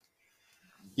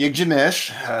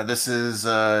Yigjimesh. This is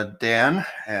Dan,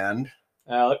 and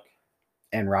Alec.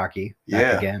 And Rocky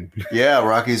back again. Yeah,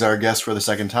 Rocky's our guest for the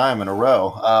second time in a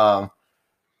row.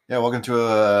 Welcome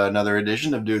to another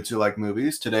edition of Dudes Who Like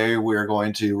Movies. Today we're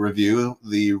going to review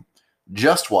the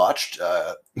just watched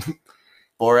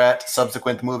Borat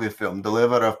subsequent movie film,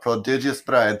 Deliver of Prodigious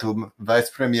Bride to Vice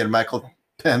Premier Michael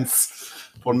Pence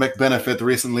for McBenefit,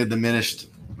 recently diminished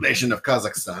nation of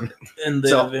Kazakhstan. And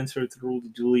the adventure to Rudy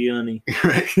Giuliani.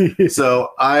 Right.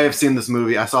 So I've seen this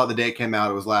movie. I saw it the day it came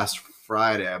out. It was last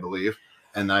Friday, I believe.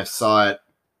 And I saw it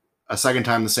a second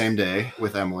time the same day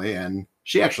with Emily, and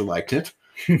she actually liked it.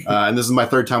 And this is my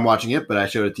third time watching it, but I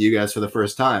showed it to you guys for the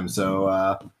first time.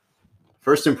 So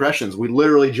first impressions, we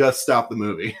literally just stopped the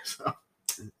movie. So.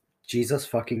 Jesus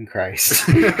fucking Christ.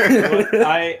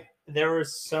 There were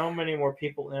so many more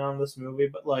people in on this movie,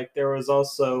 but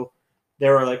they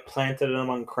were planted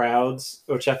among crowds,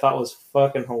 which I thought was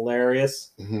fucking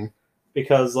hilarious. Mm-hmm.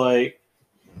 Because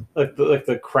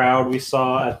the crowd we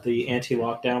saw at the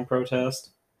anti-lockdown protest,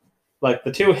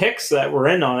 the two hicks that were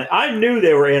in on it, I knew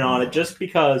they were in on it just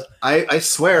because I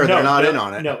swear they're not in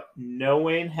on it. No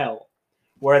way in hell.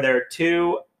 Where there are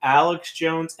two Alex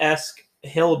Jones-esque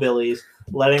hillbillies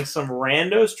letting some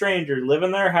rando stranger live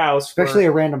in their house. Especially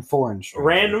a random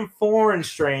foreign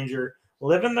stranger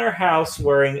live in their house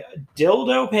wearing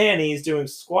dildo panties, doing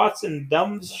squats and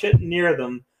dumb shit near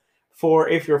them. For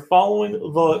if you're following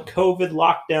the COVID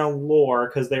lockdown lore,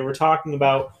 because they were talking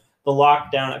about the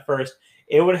lockdown at first,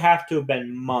 it would have to have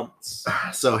been months.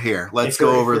 So here, let's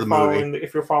go over the movie.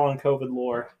 If you're following COVID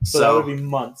lore, so that would be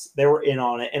months. They were in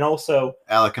on it, and also,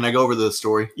 Alec, can I go over the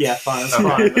story? Yeah, fine.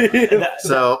 Fine.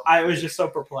 I was just so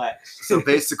perplexed. So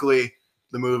basically,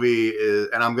 the movie is,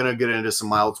 and I'm gonna get into some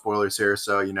mild spoilers here.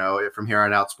 So from here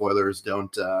on out, spoilers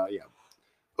don't.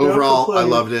 Overall, I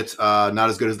loved it. Not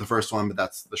as good as the first one, but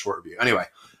that's the short review. Anyway,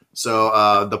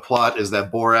 so the plot is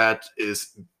that Borat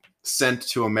is sent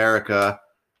to America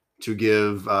to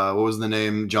give, what was the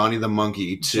name? Johnny the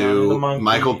Monkey to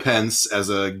Michael Pence as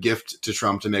a gift to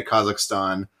Trump to make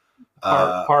Kazakhstan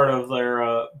part of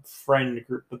their friend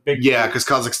group. The big because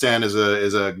Kazakhstan is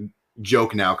a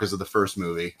joke now because of the first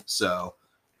movie. So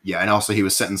and also he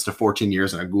was sentenced to 14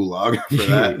 years in a gulag for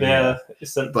that.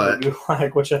 Sent to a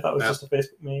gulag, which I thought was just a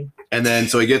Facebook meme. And then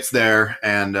so he gets there,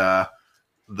 and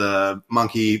the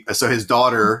monkey. So his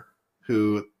daughter,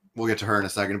 who we'll get to her in a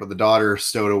second, but the daughter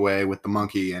stowed away with the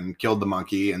monkey and killed the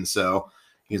monkey, and so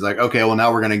he's like, okay, well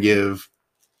now we're gonna give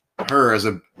her as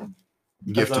a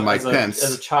gift to Mike Pence,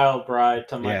 as a child bride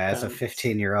to Mike Pence. As a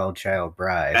 15-year-old child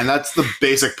bride, and that's the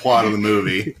basic plot of the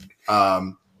movie.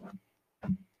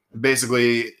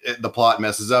 Basically, the plot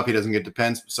messes up. He doesn't get to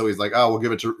Pence, so he's like, "Oh, we'll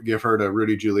give her to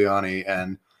Rudy Giuliani."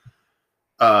 And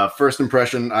first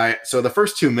impression, so the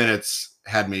first 2 minutes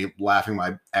had me laughing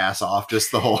my ass off.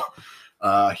 Just the whole,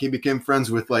 he became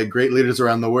friends with great leaders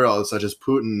around the world, such as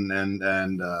Putin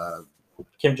and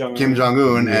Kim Jong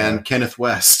Un and Kenneth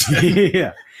West.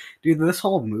 Yeah. Dude, this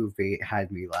whole movie had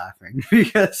me laughing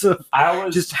because of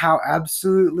just how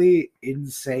absolutely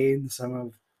insane some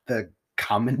of the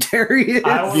commentary is.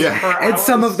 And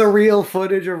some of the real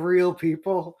footage of real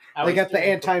people. At the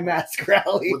anti-mask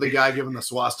rally. With the guy giving the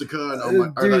swastika and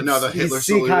the Hitler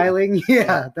salute. Hiling.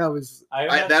 Yeah, that was...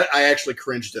 I actually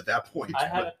cringed at that point. I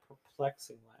had a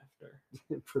perplexing laughter.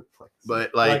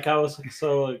 But I was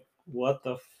what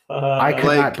the fuck? I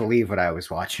could not believe what I was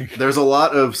watching. There's a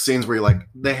lot of scenes where you're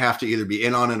they have to either be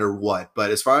in on it or what. But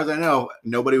as far as I know,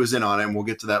 nobody was in on it, and we'll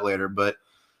get to that later. But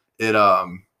it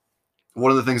one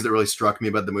of the things that really struck me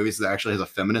about the movie is that it actually has a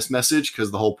feminist message,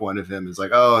 because the whole point of him is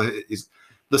he's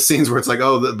the scenes where it's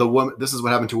the woman, this is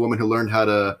what happened to a woman who learned how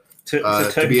to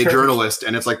be a journalist,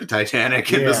 and it's like the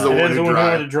Titanic, and this is the one who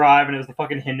had to drive, and it was the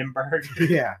fucking Hindenburg.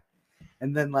 Yeah.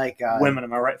 And then women,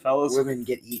 am I right, fellas? Women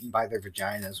get eaten by their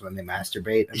vaginas when they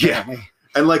masturbate. Apparently.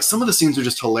 Yeah. And some of the scenes are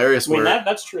just hilarious.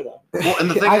 That's true though. Well, and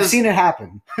the thing I've seen it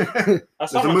happen. There's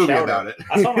a movie about it.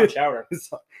 I saw it on Chowder.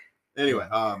 Anyway,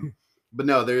 but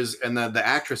no, the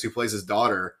actress who plays his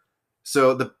daughter.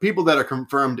 So the people that are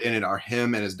confirmed in it are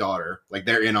him and his daughter.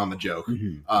 They're in on the joke.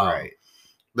 Mm-hmm. Right.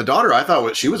 The daughter, I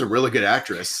thought she was a really good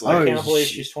actress. I can't believe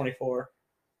she's 24.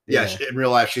 Yeah, in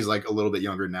real life, she's a little bit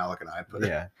younger than Alec and I. But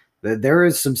yeah. There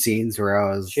was some scenes where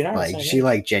I was she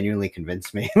genuinely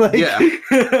convinced me. There's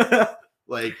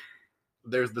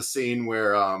the scene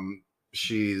where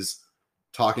she's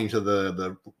talking to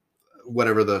the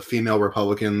whatever the female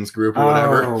Republicans group or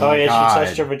whatever. Oh yeah, she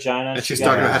touched her vagina. And she's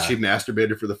talking about how she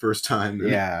masturbated for the first time.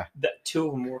 Yeah. Two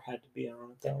of them had to be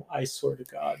on it though. I swear to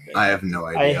God. Man. I have no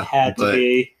idea. I had to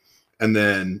be. And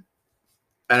then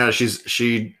I know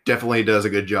she definitely does a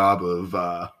good job of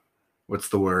what's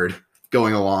the word,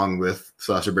 going along with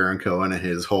Sacha Baron Cohen and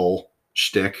his whole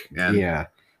shtick. And yeah,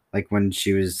 like when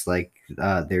she was like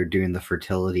they were doing the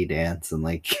fertility dance, and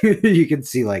like you could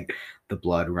see like the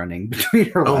blood running between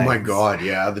her legs. Oh my god,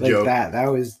 yeah, the like joke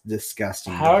that was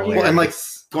disgusting. How do you, and like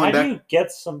how do you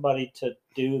get somebody to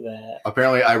do that?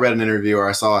 Apparently, I read an interview or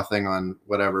I saw a thing on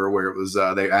whatever where it was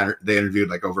they interviewed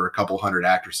like over a couple hundred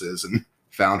actresses and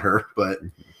found her. But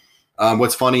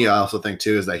what's funny, I also think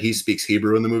too, is that he speaks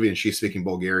Hebrew in the movie and she's speaking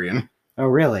Bulgarian. Oh,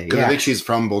 really? Yeah, I think she's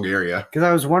from Bulgaria. Because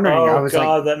I was wondering. Oh I was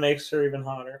god, that makes her even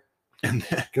hotter.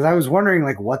 Because I was wondering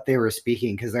like what they were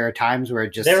speaking, because there are times where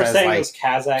it just they were says, saying like, it was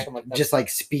Kazakh. I'm like, just like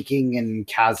speaking in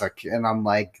Kazakh, and I'm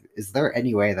like, is there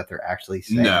any way that they're actually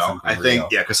saying No, something I think real?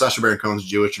 yeah, because Sacha Baron Cohen's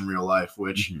Jewish in real life,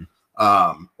 which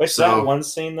which so that one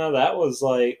scene though, that was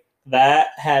like that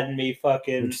had me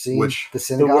fucking. Which the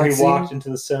synagogue where he scene? walked into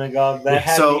the synagogue, that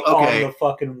had me on the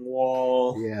fucking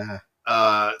wall.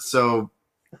 Yeah. So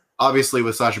obviously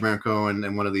with Sacha Baron Cohen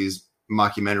and one of these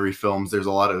mockumentary films, there's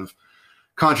a lot of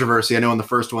controversy. I know in the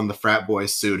first one, the frat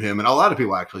boys sued him, and a lot of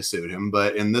people actually sued him.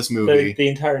 But in this movie, the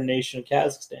entire nation of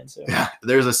Kazakhstan sued him. Yeah,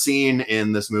 there's a scene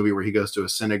in this movie where he goes to a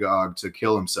synagogue to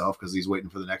kill himself because he's waiting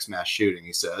for the next mass shooting.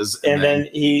 He says, and then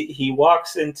he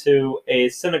walks into a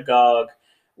synagogue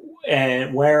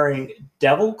and wearing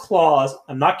devil claws.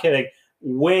 I'm not kidding.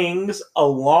 Wings, a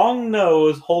long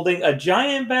nose, holding a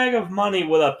giant bag of money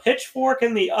with a pitchfork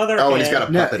in the other hand. Oh, and he's got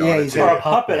a puppet on it too. Or a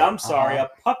puppet. I'm sorry, a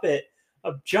puppet.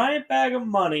 A giant bag of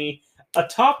money, a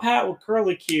top hat with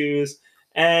curly cues,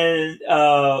 and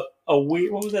a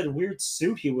weird. What was that weird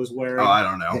suit he was wearing? Oh, I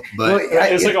don't know, but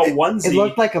it was like a onesie. It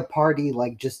looked like a party,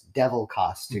 like just devil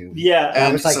costume. Yeah, and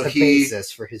it was like so the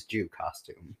basis for his Jew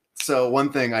costume. So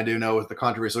one thing I do know with the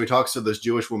controversy, so he talks to this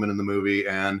Jewish woman in the movie,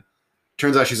 and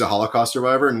turns out she's a Holocaust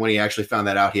survivor. And when he actually found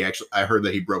that out, I heard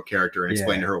that he broke character and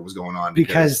explained to her what was going on.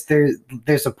 Because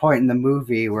there's a point in the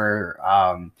movie where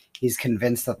he's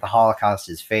convinced that the Holocaust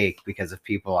is fake because of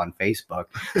people on Facebook.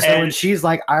 So when she's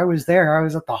like, I was there, I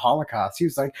was at the Holocaust, he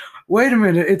was like, wait a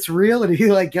minute, it's real. And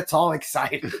he like gets all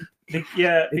excited.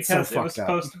 Yeah, because it was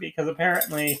supposed to be, because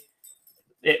apparently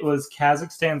it was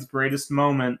Kazakhstan's greatest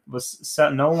moment was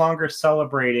no longer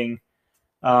celebrating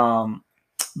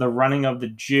the running of the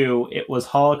Jew. It was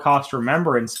Holocaust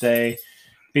Remembrance Day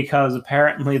because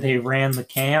apparently they ran the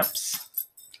camps.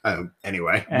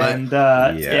 Anyway, and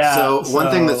So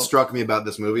one thing that struck me about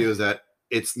this movie was that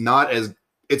it's not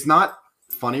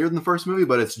funnier than the first movie,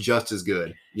 but it's just as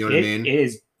good. You know what I mean?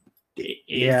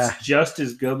 It's just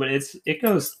as good, but it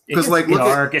goes like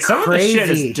dark. Some of the shit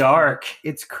is dark.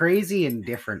 It's crazy in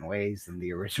different ways than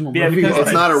the original movie. Because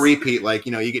it's not a repeat. Like,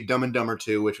 you know, you get Dumb and Dumber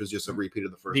 2, which was just a repeat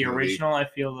of the first movie. The original, I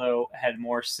feel, though, had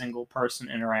more single person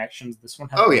interactions. This one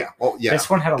had This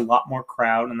one had a lot more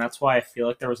crowd, and that's why I feel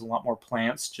like there was a lot more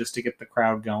plants just to get the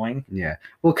crowd going. Yeah.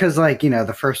 Well, because like, you know,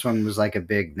 the first one was like a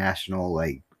big national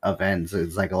like events.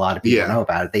 It's like a lot of people know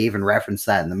about it. They even reference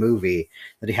that in the movie,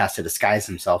 that he has to disguise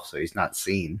himself so he's not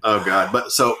seen. Oh god.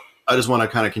 But so I just want to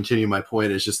kind of continue my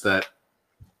point. It's just that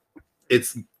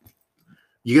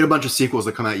you get a bunch of sequels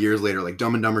that come out years later, like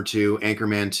Dumb and Dumber 2,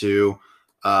 Anchorman 2,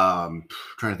 trying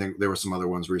to think, there were some other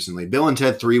ones recently. Bill and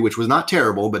Ted 3, which was not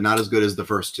terrible, but not as good as the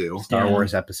first two. Star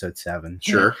Wars Episode 7.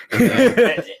 Sure.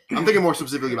 I'm thinking more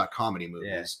specifically about comedy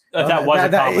movies. Yeah. That was a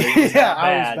comedy. Yeah,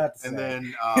 I was about to say. And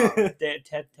then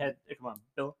Ted, come on,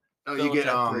 Bill. Oh, Bill you get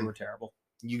Ted 3 were terrible.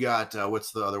 You got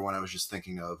what's the other one I was just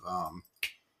thinking of?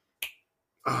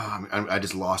 I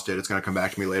just lost it. It's gonna come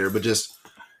back to me later. But just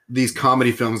these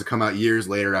comedy films that come out years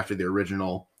later after the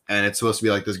original, and it's supposed to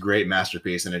be like this great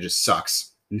masterpiece, and it just sucks.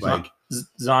 Like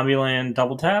Zombieland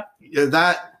Double Tap.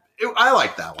 Yeah, I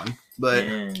like that one, but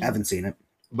I haven't seen it.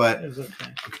 But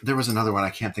there was another one I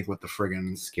can't think what the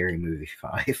friggin' Scary Movie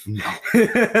 5. No,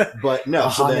 but no,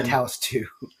 so Haunted House 2.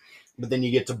 But then you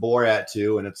get to Borat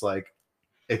 2, and it's like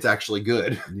it's actually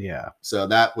good. Yeah. So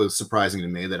that was surprising to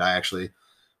me that I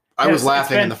was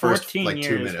laughing in the first like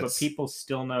 2 minutes. But people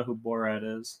still know who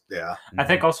Borat is. Yeah. I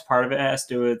think also part of it has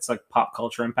to do with its like pop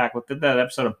culture impact. With that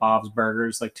episode of Bob's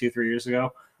Burgers like 2-3 years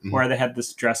ago, where they had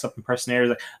this dress up impersonator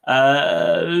like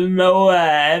my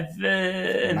wife,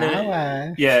 and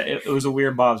then it was a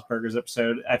weird Bob's Burgers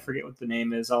episode. I forget what the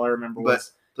name is. All I remember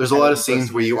was there's a lot of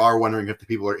scenes where you are wondering if the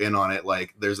people are in on it.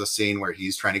 Like there's a scene where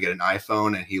he's trying to get an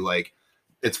iPhone and he like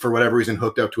it's for whatever reason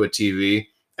hooked up to a TV.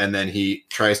 And then he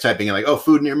tries typing in like, "Oh,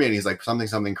 food near me," and he's like,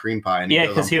 "something cream pie." And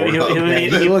because he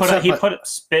put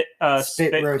spit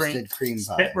roasted cream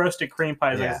pie. Spit roasted cream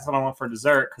pie. That's what I want for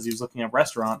dessert because he was looking at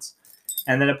restaurants.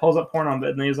 And then it pulls up porn on it,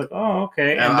 and then he's like, "Oh,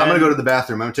 okay." And I'm gonna go to the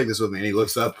bathroom. I'm gonna take this with me. And he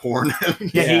looks up porn.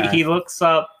 he looks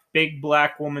up big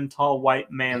black woman, tall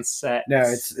white man sex. No,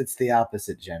 it's the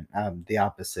opposite the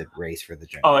opposite race for the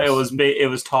gender. Oh, it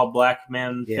was tall black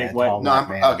man, big white. No,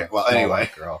 okay. Well, anyway,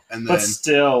 girl. And then, but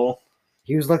still,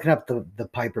 he was looking up the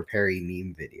Piper Perry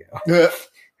meme video.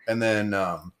 And then,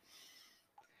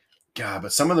 God,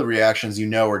 but some of the reactions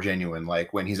are genuine.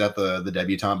 Like when he's at the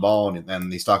debutante ball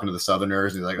and he's talking to the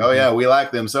Southerners. He's like, "Oh yeah, we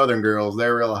like them Southern girls.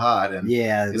 They're real hot." And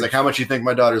he's like, "How much you think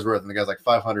my daughter's worth?" And the guy's like,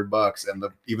 $500. And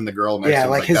even the girl next to him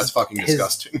like that's fucking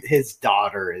disgusting. His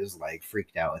daughter is like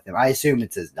freaked out with him. I assume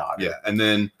it's his daughter. Yeah, and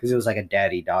then because it was like a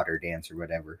daddy-daughter dance or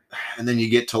whatever. And then you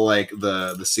get to like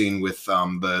the scene with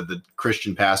the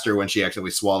Christian pastor when she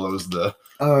accidentally swallows the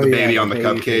baby on the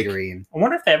cupcake. Figurine. I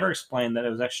wonder if they ever explained that it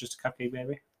was actually just a cupcake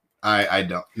baby. I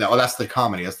don't. No, that's the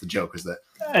comedy. That's the joke. Is that?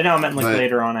 I know. I meant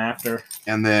later on after.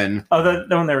 And then. Oh, the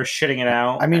when they were shitting it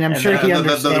out. I mean, I'm sure he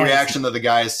understands. The reaction that the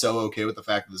guy is so okay with the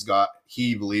fact that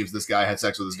he believes this guy had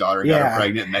sex with his daughter and got her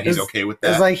pregnant, and that he's okay with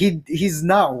that. It's like he's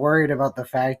not worried about the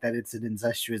fact that it's an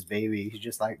incestuous baby. He's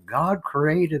just like, God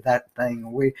created that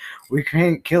thing. We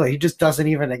can't kill it. He just doesn't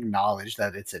even acknowledge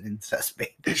that it's an incest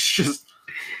baby. It's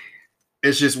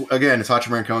just again, Sacha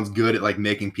Baron Cohen's good at like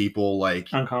making people like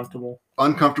uncomfortable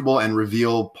and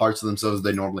reveal parts of themselves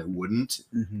they normally wouldn't.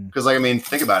 Because like I mean,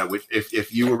 think about it.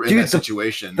 If you were in that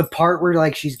situation, the part where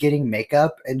like she's getting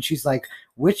makeup and she's like,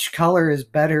 "Which color is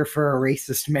better for a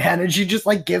racist man?" and she just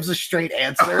like gives a straight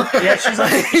answer. Yeah,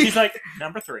 she's like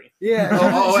number 3. Yeah.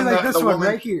 And like, this one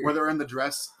right here, where they're in the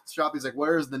dress shop. He's like,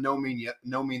 "Where is the no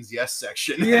means yes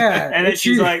section?" Yeah, and then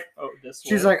she's like, "Oh, this."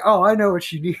 She's like, "Oh, I know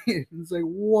what you need." It's like,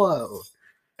 whoa.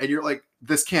 And you're like,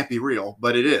 this can't be real,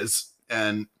 but it is.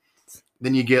 And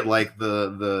then you get like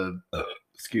the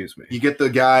excuse me. You get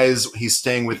the guys he's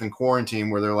staying with in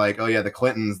quarantine where they're like, oh yeah, the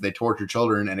Clintons, they torture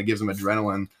children and it gives them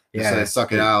adrenaline. So they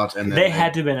suck it out. And then they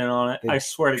had to have been in on it. I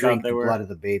swear to God, they were. Blood of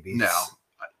the babies. No.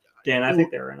 Dan, I think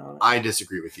they were in on it. I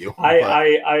disagree with you.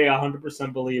 I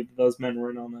 100% believe those men were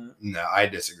in on that. No, I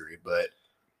disagree.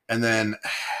 And then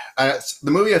the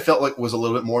movie I felt like was a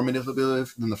little bit more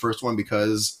manipulative than the first one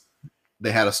because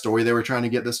they had a story they were trying to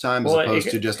get this time as opposed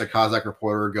to just a Kazakh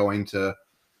reporter going to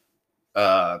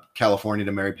California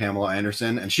to marry Pamela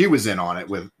Anderson. And she was in on it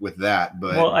with that.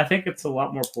 But I think it's a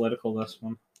lot more political, this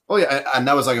one. Oh, yeah. And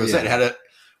that was like I said, it had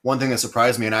one thing that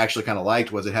surprised me and I actually kind of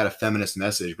liked was it had a feminist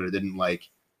message, but it didn't like,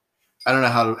 I don't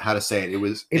know how to say it. It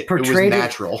was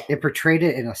natural. It portrayed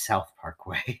it in a South Park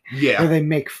way. Yeah. Where they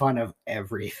make fun of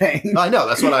everything. I know.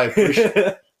 That's what I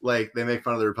appreciate. Like, they make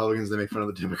fun of the Republicans, they make fun of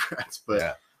the Democrats. But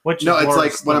yeah. Which no, it's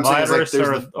like what I'm saying is like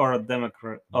there's or a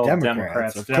Democrat. Oh,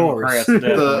 Democrats, of course.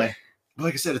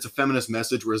 Like I said, it's a feminist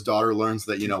message where his daughter learns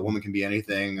that a woman can be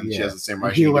anything and she has the same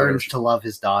rights. He learns to love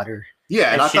his daughter.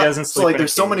 Yeah, and I thought so. Like,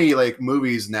 there's so many like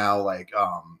movies now, like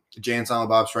Jay and Silent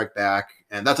Bob Strike Back,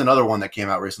 and that's another one that came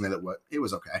out recently that it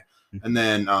was okay. And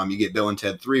then you get Bill and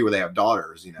Ted 3 where they have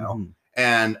daughters,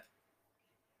 and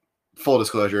full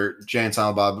disclosure, Jay and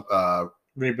Silent Bob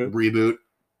reboot.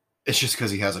 It's just because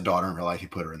he has a daughter in real life. He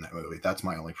put her in that movie. That's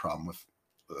my only problem with.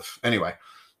 Anyway,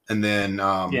 and then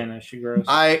she grows.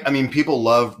 I mean, people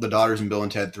love the daughters in Bill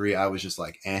and Ted 3. I was just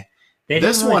like, eh.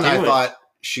 This one, I thought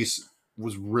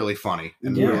was really funny.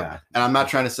 And and I'm not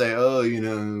trying to say, oh,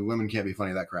 women can't be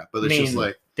funny, that crap. But it's just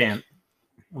like, Dan,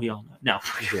 we all know.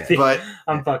 No, but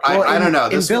I'm fucking. I don't know.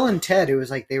 In Bill and Ted, it was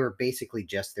like they were basically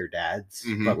just their dads,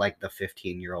 but like the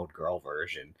 15-year-old girl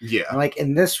version. Yeah. And like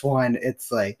in this one,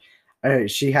 it's like.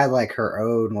 She had like her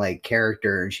own like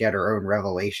character and she had her own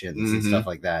revelations and stuff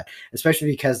like that, especially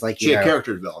because like she had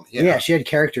character development. Yeah, she had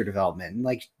character development, and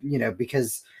like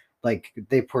because like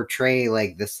they portray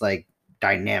like this like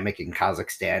dynamic in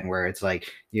Kazakhstan where it's like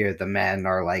the men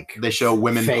are like they show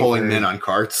women pulling men on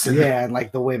carts. Yeah, and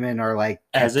like the women are like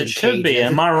as it should be.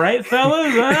 Am I right,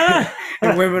 fellas?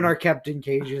 And women are kept in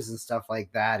cages and stuff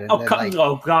like that. And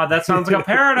oh God, that sounds like a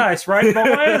paradise, right,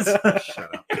 boys?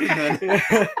 Shut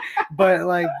up. But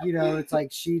like it's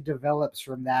like she develops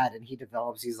from that, and he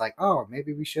develops. He's like, oh,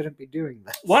 maybe we shouldn't be doing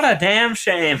this. What a damn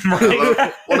shame.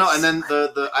 Well, no, and then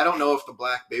the I don't know if the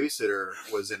black babysitter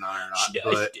was in on it or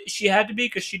not, but she had to be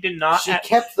because she did not. She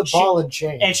kept the ball in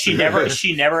chain, and she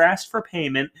never asked for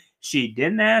payment. She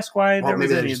didn't ask why there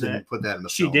was any of that. Put that in the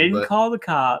she film, didn't call the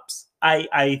cops.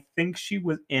 I think she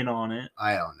was in on it.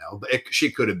 I don't know, but she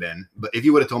could have been. But if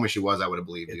you would have told me she was, I would have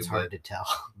believed you. It's hard to tell.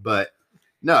 But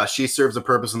no, she serves a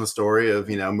purpose in the story of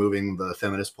moving the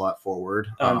feminist plot forward.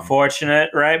 Unfortunate,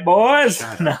 right, boys?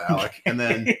 Shut up, Alec. And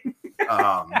then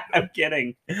I'm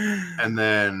kidding. And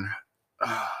then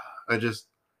I just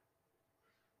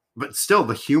but still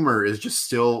the humor is just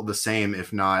still the same,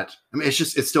 if not. I mean,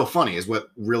 it's still funny. Is what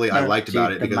really I liked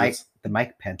about it because the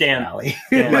Mike Pence Dan. rally.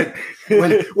 Like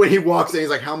when he walks in, he's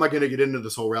like, "How am I going to get into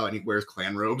this whole rally?" And he wears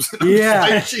Klan robes.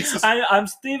 Yeah, I'm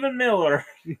Stephen Miller.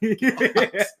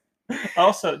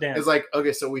 Also, Dan. It's like,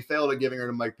 okay, so we failed at giving her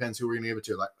to Mike Pence. Who are we going to give it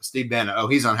to? Like Steve Bannon. Oh,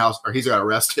 he's on house, or he's got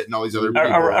arrested, and all these other people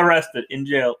arrested in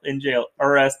jail,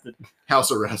 arrested,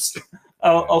 house arrest.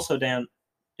 Oh, also, Dan.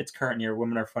 It's current year.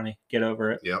 Women are funny. Get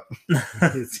over it. Yep.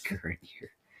 It's current year.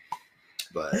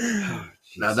 But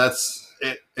no, that's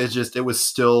it. It's just it was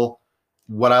still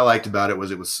what I liked about it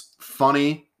was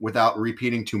funny without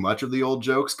repeating too much of the old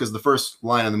jokes. Because the first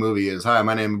line of the movie is, "Hi,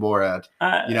 my name is Borat.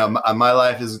 My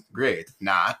life is great."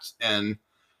 Not, and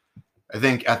I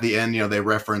think at the end, they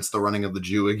reference the running of the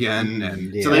Jew again,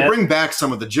 and so they bring back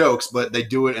some of the jokes, but they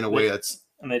do it in a way that's.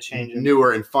 And they change it.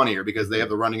 Newer and funnier because they have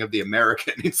the running of the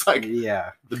American. It's like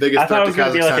the biggest threat to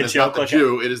Kazakhstan is not the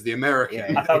Jew, it is the American.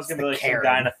 Yeah, I thought it was going to be like some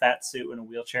guy in a fat suit in a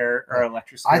wheelchair or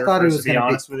electric scooter. I thought it was going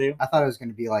to be I thought it was going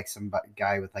to be like some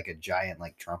guy with like a giant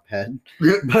like Trump head.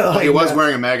 But he was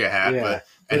wearing a MAGA hat.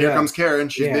 And here comes Karen.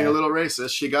 She's being a little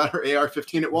racist. She got her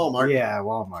AR-15 at Walmart. Yeah,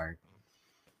 Walmart.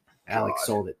 Alex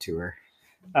sold it to her.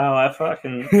 Oh, I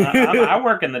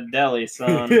work in the deli,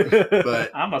 son.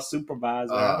 But I'm a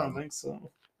supervisor. I don't think so.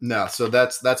 No, so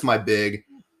that's my big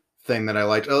thing that I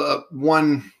liked.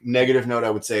 One negative note I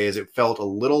would say is it felt a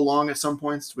little long at some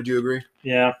points. Would you agree?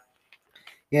 Yeah.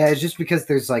 Yeah, it's just because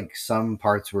there's like some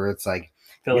parts where it's like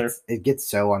filler. It gets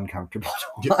so uncomfortable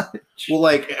to watch. Well,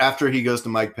 like after he goes to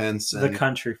Mike Pence, and the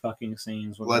country fucking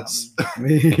scenes.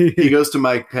 He goes to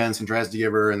Mike Pence and tries to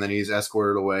give her, and then he's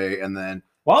escorted away, and then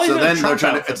they're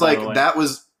trying to. It's like that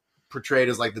was portrayed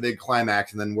as like the big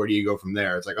climax, and then where do you go from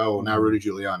there? It's like, oh, now Rudy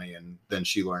Giuliani, and then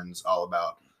she learns all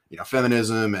about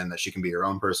feminism and that she can be her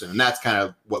own person, and that's kind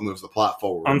of what moves the plot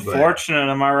forward. Unfortunate,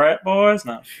 am I right, boys?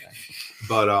 No,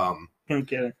 but I'm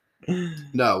kidding.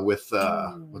 No, with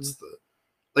what's the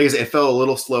like I said, it felt a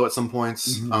little slow at some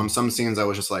points. Some scenes I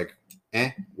was just like,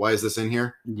 why is this in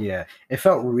here? Yeah, it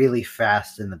felt really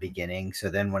fast in the beginning. So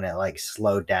then when it like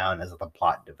slowed down as the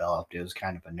plot developed, it was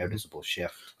kind of a noticeable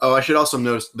shift. Oh, I should also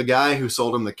notice the guy who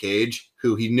sold him the cage,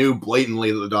 who he knew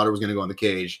blatantly that the daughter was going to go in the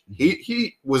cage.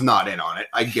 He was not in on it.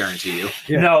 I guarantee you.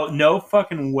 Yeah. No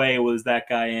fucking way was that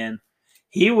guy in.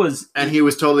 He was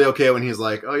totally okay when he's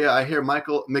like, oh yeah, I hear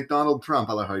McDonald Trump.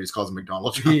 I love how he just calls him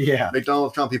McDonald Trump. Yeah,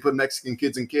 McDonald Trump. He put Mexican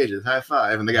kids in cages. High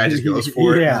five, and the guy just goes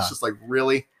for it. And it's just like,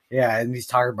 really. Yeah, and he's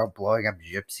talking about blowing up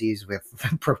gypsies with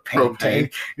propane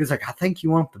tank. He's like, I think you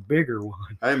want the bigger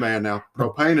one. Hey, man, now,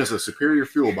 propane is a superior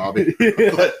fuel, Bobby.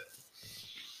 But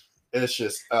it's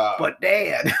just... but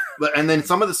Dad! And then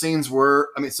some of the scenes were...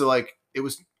 I mean, so, like, it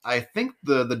was... I think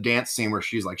the dance scene where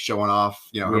she's, like, showing off,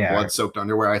 her blood-soaked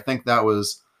underwear, I think that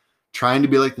was trying to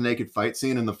be like the naked fight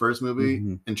scene in the first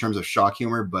movie in terms of shock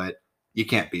humor, but you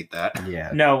can't beat that.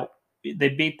 Yeah. No, they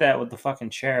beat that with the fucking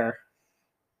chair.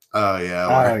 Oh,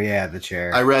 yeah. Oh, yeah, the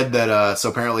chair. I read that, so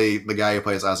apparently the guy who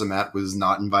plays Azamat was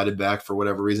not invited back for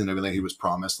whatever reason. I mean, he was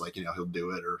promised, like, he'll do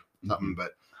it or something,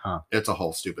 but it's a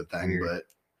whole stupid thing. Weird.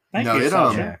 But, I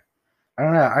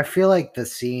don't know. I feel like the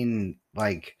scene,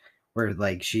 like, where,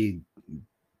 like, she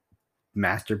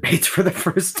masturbates for the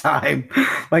first time,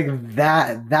 like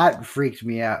that freaked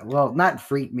me out. Well, not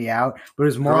freaked me out, but it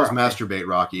was more. Girls masturbate,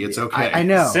 Rocky. It's okay. I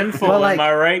know. Sinful, but am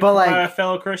I right? But like,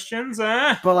 fellow Christians,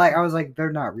 But like, I was like,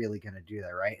 they're not really gonna do that,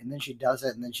 right? And then she does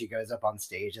it, and then she goes up on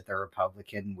stage at the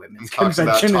Republican Women's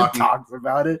Convention and talks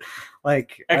about it,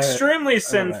 like extremely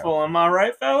sinful. Am I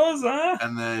right, fellas?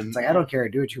 And then it's like, I don't care.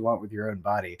 Do what you want with your own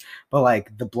body. But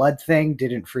like, the blood thing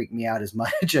didn't freak me out as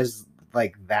much as.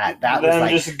 Like that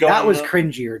was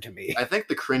cringier to me. I think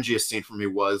the cringiest scene for me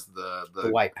was the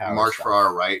White Power March stuff. for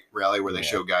Our Right rally where they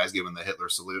show guys giving the Hitler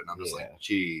salute, and I'm just like,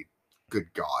 gee, good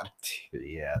God.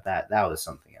 Yeah, that was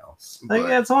something else. Like,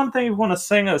 it's one thing if you want to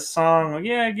sing a song, like,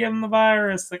 give them the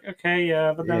virus, like, okay,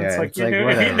 but then it's like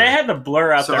they had to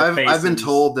blur out their faces. I've been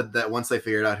told that once they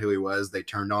figured out who he was, they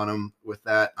turned on him with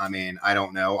that. I mean, I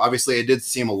don't know. Obviously, it did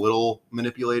seem a little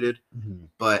manipulated,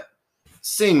 but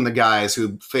seeing the guys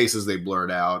whose faces they blurred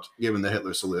out, giving the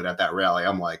Hitler salute at that rally,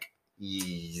 I'm like,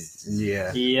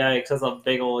 yeah. Yikes, that's a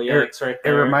big old yikes right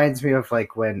there. It reminds me of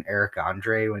like when Eric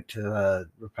Andre went to the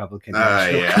Republican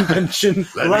National Convention.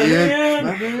 Let me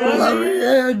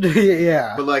in.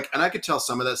 Yeah. But like, and I could tell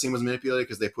some of that scene was manipulated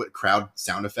because they put crowd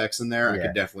sound effects in there. I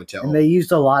could definitely tell. And they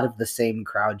used a lot of the same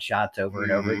crowd shots over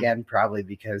and over again, probably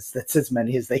because that's as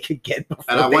many as they could get.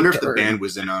 And I wonder if the band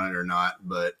was in on it or not,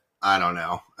 but I don't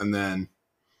know. And then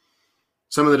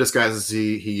some of the disguises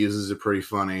he uses are pretty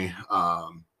funny.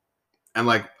 And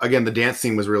like again, the dance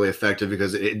scene was really effective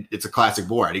because it's a classic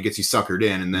Borat. He gets you suckered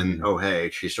in, and then oh hey,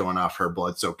 she's showing off her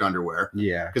blood-soaked underwear.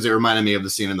 Yeah, because it reminded me of the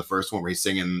scene in the first one where he's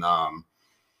singing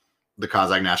the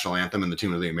Kazakh national anthem and the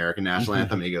tune of the American national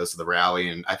anthem. And he goes to the rally,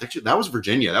 and I think that was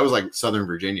Virginia. That was like Southern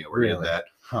Virginia where he did that.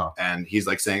 Huh. And he's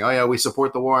like saying, "Oh yeah, we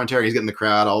support the war on terror." He's getting the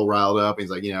crowd all riled up. He's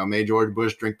like, may George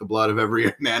Bush drink the blood of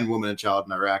every man, woman, and child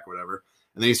in Iraq, or whatever.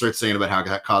 And then he starts saying about how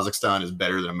Kazakhstan is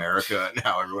better than America and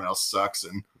how everyone else sucks.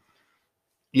 And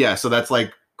yeah, so that's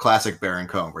like classic Baron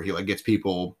Cohen, where he like gets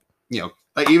people,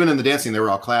 like even in the dancing, they were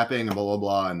all clapping and blah blah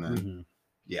blah, and then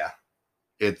yeah,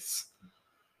 it's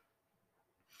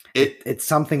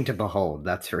something to behold,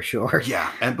 that's for sure.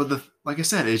 Yeah, but like I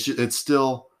said, it's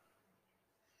still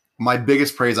my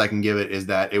biggest praise I can give it is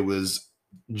that it was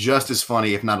just as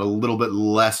funny, if not a little bit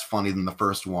less funny than the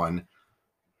first one.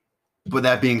 But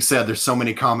that being said, there's so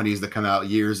many comedy sequels that come out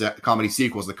years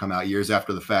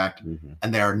after the fact,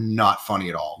 and they are not funny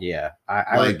at all. Yeah,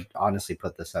 I would honestly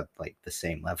put this at like the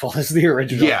same level as the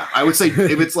original. Yeah, I would say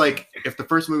if the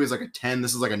first movie is like a 10,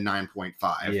 this is like a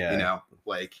 9.5. Yeah,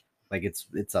 like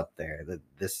it's up there.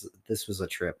 This was a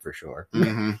trip for sure.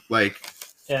 Because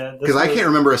I can't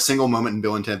remember a single moment in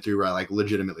Bill and Ted 3 where I like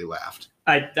legitimately laughed.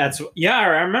 I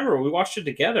remember we watched it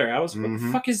together. I was, what the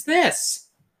fuck is this?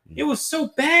 It was so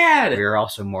bad. We were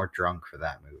also more drunk for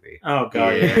that movie. Oh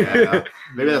god, yeah.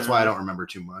 Maybe that's why I don't remember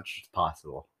too much. It's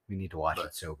possible. We need to watch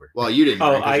it sober. Well, you didn't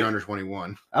because you're under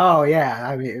 21. Oh yeah,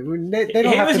 I mean they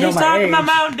don't have to know he's my talking age. about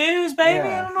Mountain Dews, baby.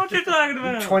 Yeah. I don't know what you're talking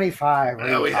about. 25. What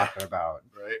are you talking about?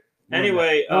 Right.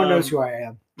 Anyway, no one knows who I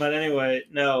am. But anyway,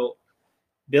 no.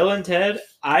 Bill and Ted.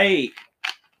 I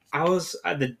was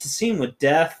the scene with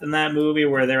Death in that movie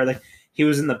where they were like he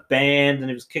was in the band and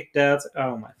he was kicked out.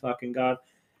 Oh my fucking god.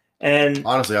 And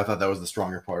honestly, I thought that was the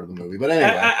stronger part of the movie. But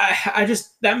anyway, I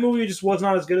just that movie just was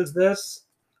not as good as this.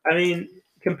 I mean,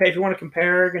 if you want to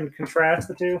compare and contrast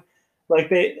the two, like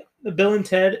the Bill and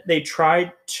Ted, they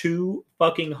tried too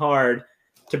fucking hard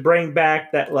to bring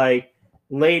back that like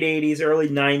late 80s, early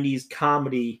 90s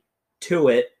comedy to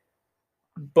it,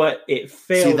 but it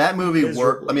failed. See, that movie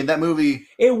worked. I mean, that movie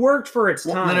it worked for its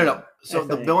time. No. So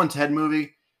the Bill and Ted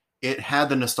movie, it had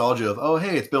the nostalgia of, oh,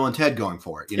 hey, it's Bill and Ted going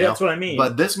for it. You know? That's what I mean.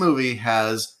 But this movie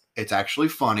it's actually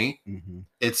funny.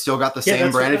 It's still got the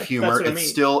same brand of humor.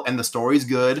 Still, and the story's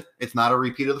good. It's not a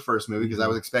repeat of the first movie because I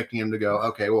was expecting him to go,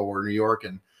 okay, well, we're in New York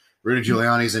and Rudy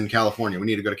Giuliani's in California. We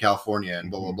need to go to California and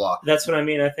blah, blah, blah. That's what I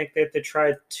mean. I think that they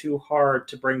tried too hard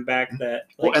to bring back that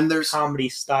and there's comedy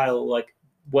style, like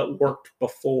what worked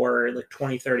before, like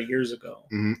 20, 30 years ago.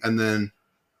 And then,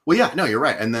 well, yeah, no, you're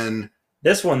right. And then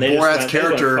this one, they went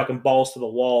fucking balls to the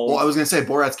wall. Well, I was going to say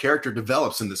Borat's character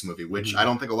develops in this movie, which I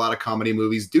don't think a lot of comedy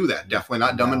movies do that. Definitely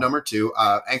not Dumb and Dumber 2.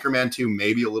 Anchorman 2,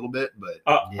 maybe a little bit, but...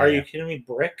 Are you kidding me?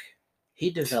 Brick? He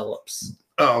develops.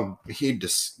 Oh, he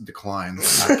just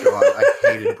declines. Oh, God,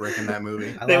 I hated Brick in that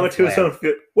movie. They went to his own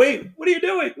funeral. Wait, what are you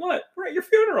doing? What? We're at your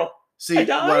funeral. See,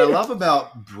 what I love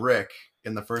about Brick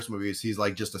in the first movie is he's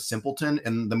like just a simpleton.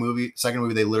 In the second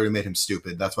movie, they literally made him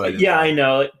stupid. That's what I did. Yeah, I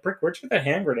know. Like, Brick, where'd you get that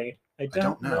hand grenade? I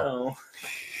don't know.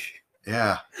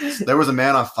 Yeah, there was a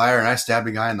man on fire, and I stabbed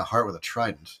a guy in the heart with a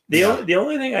trident. The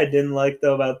only thing I didn't like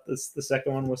though about the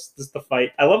second one was just the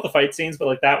fight. I love the fight scenes, but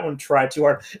like that one tried too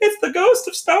hard. It's the ghost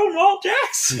of Stonewall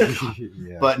Jackson.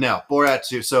 But no, Borat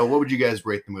 2. So, what would you guys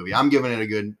rate the movie? I'm giving it a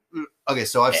good. Okay,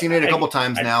 so I've seen it a couple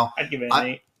times now. I'd give it an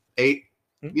 8.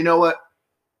 8. You know what?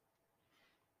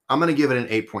 I'm gonna give it an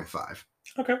 8.5.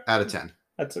 Okay. Out of 10.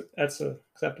 That's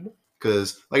acceptable.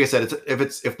 Because, like I said,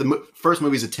 if the first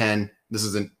movie's a 10, this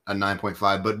isn't a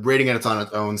 9.5. But rating it on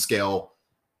its own scale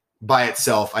by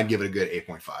itself, I'd give it a good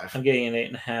 8.5. I'm getting an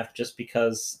 8.5 just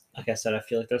because, like I said, I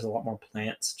feel like there's a lot more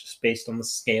plants just based on the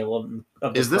scale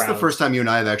of the Is this the first time you and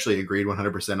I have actually agreed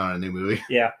 100% on a new movie?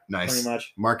 Yeah, nice. Pretty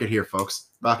much. Mark it here, folks.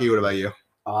 Baki, what about you?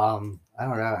 I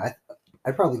don't know.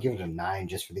 I'd probably give it a 9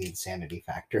 just for the insanity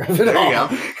factor of it. There you go.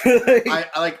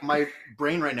 I like my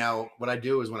brain right now. What I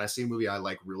do is when I see a movie, I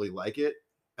really like it,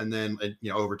 and then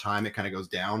over time it kind of goes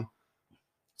down.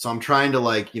 So I'm trying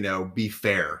to be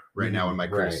fair right now in my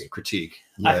critique.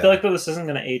 Yeah. I feel like this isn't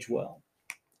going to age well.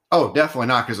 Oh, definitely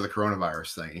not because of the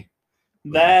coronavirus thingy.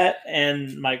 That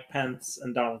and Mike Pence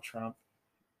and Donald Trump.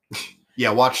 Yeah,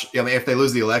 watch. I mean, if they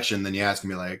lose the election, then it's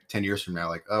gonna be like 10 years from now.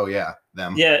 Like, oh yeah,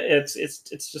 them. Yeah, it's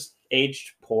just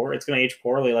aged poor. It's going to age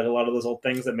poorly. Like a lot of those old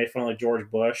things that made fun of like George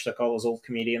Bush, like all those old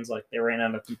comedians, like they ran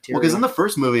out of material. Well, because in the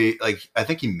first movie, like I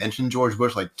think he mentioned George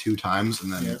Bush like 2 times,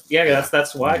 and then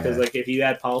that's why. Because like if you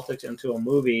add politics into a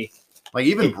movie, like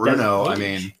even Bruno, I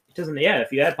mean, It doesn't. Yeah,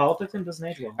 if you add politics, it doesn't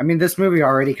age well. I mean, this movie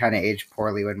already kind of aged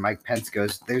poorly when Mike Pence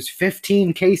goes, "There's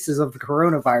 15 cases of the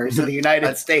coronavirus in the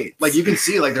United States." Like you can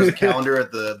see, like there's a calendar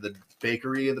at the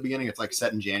bakery at the beginning. It's like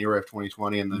set in January of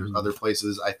 2020, and there's other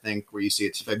places I think where you see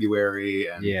it's February.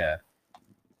 And yeah,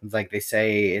 it's like they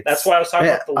say. That's why I was talking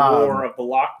about the lore of the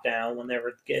lockdown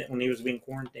when he was being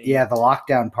quarantined. Yeah, the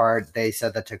lockdown part. They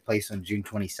said that took place on June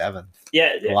 27th.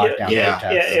 Yeah,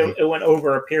 it went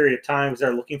over a period of time because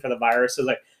they're looking for the virus. So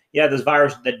like, yeah, this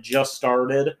virus that just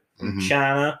started in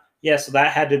China. Yeah, so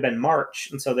that had to have been March,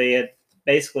 and so they had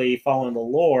basically following the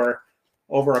lore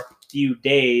over a few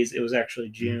days. It was actually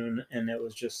June, and it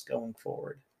was just going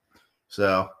forward.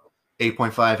 So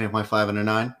 8.5, and a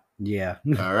 9. Yeah.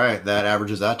 All right. That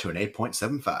averages out to an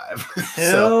 8.75.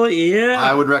 Hell yeah.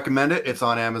 I would recommend it. It's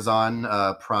on Amazon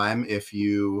Prime if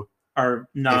you are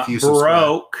not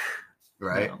broke.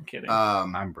 Right. No, I'm kidding.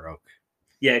 I'm broke.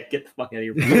 Yeah, get the fuck out of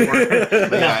your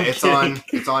it's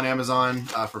on Amazon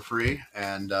for free,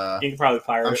 and you can probably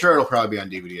pirate it. I'm sure it'll probably be on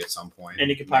DVD at some point. And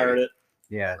you can pirate it.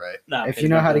 Yeah. Right. No, if you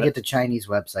know how to get to Chinese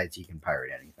websites, you can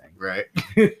pirate anything. Right.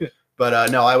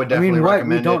 But no, I would definitely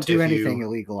recommend it. We don't do anything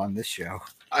illegal on this show.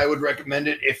 I would recommend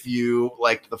it if you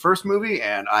liked the first movie,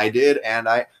 and I did. And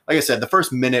like I said, the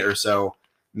first minute or so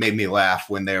made me laugh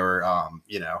when they were,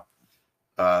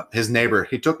 his neighbor.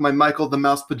 He took my Michael the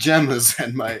Mouse pajamas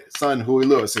and my son Huey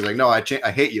Lewis. He's like, no, I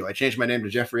hate you. I changed my name to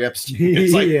Jeffrey Epstein.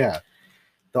 It's like, yeah.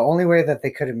 The only way that they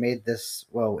could have made this,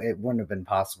 well, it wouldn't have been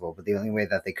possible, but the only way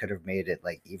that they could have made it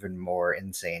like even more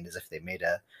insane is if they made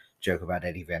a joke about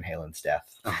Eddie Van Halen's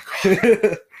death.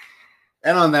 Oh,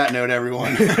 and on that note,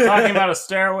 everyone. Talking about a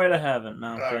stairway to heaven.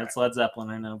 No, okay, it's Led Zeppelin,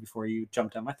 I know, before you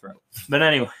jumped down my throat. But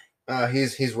anyway.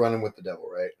 He's running with the devil,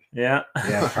 right? Yeah.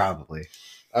 Yeah, probably.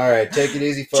 All right, take it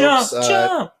easy, folks.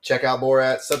 Jump. Check out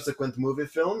Borat's subsequent movie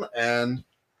film, and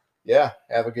yeah,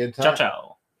 have a good time.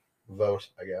 Ciao. Vote,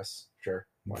 I guess. Sure.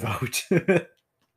 Vote.